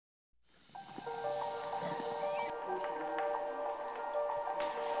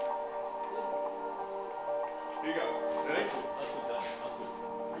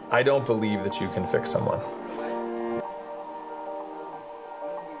I don't believe that you can fix someone.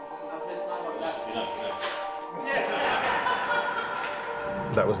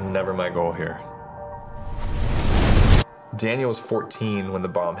 That was never my goal here. Daniel was 14 when the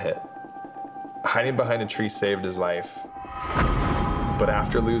bomb hit. Hiding behind a tree saved his life. But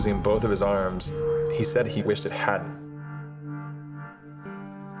after losing both of his arms, he said he wished it hadn't.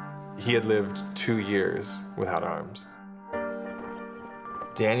 He had lived 2 years without arms.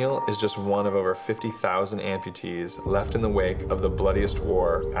 Daniel is just one of over 50,000 amputees left in the wake of the bloodiest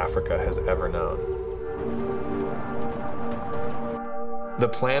war Africa has ever known. The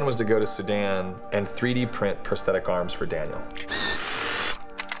plan was to go to Sudan and 3D print prosthetic arms for Daniel.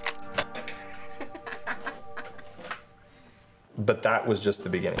 But that was just the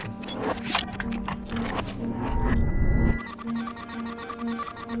beginning.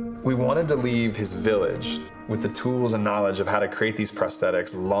 We wanted to leave his village with the tools and knowledge of how to create these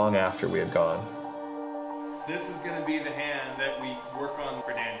prosthetics long after we had gone. This is going to be the hand that we work on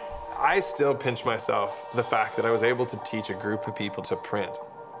for Daniel. I still pinch myself the fact that I was able to teach a group of people to print.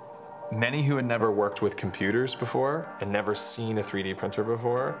 Many who had never worked with computers before and never seen a 3D printer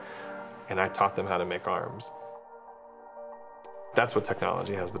before, and I taught them how to make arms. That's what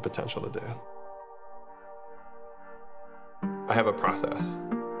technology has the potential to do. I have a process.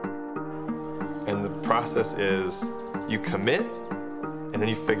 And the process is you commit, and then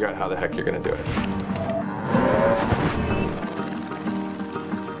you figure out how the heck you're going to do it.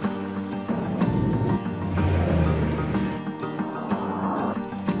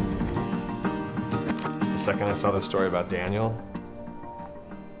 The second I saw the story about Daniel,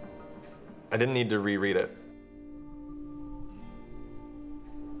 I didn't need to reread it.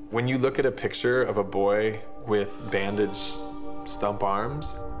 When you look at a picture of a boy with bandaged stump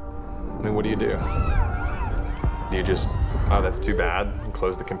arms, I mean, what do? Do you just, oh, that's too bad, and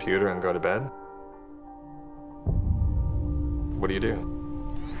close the computer and go to bed? What do you do?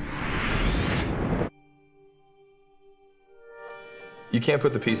 You can't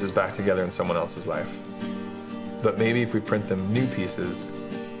put the pieces back together in someone else's life. But maybe if we print them new pieces,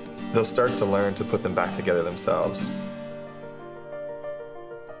 they'll start to learn to put them back together themselves.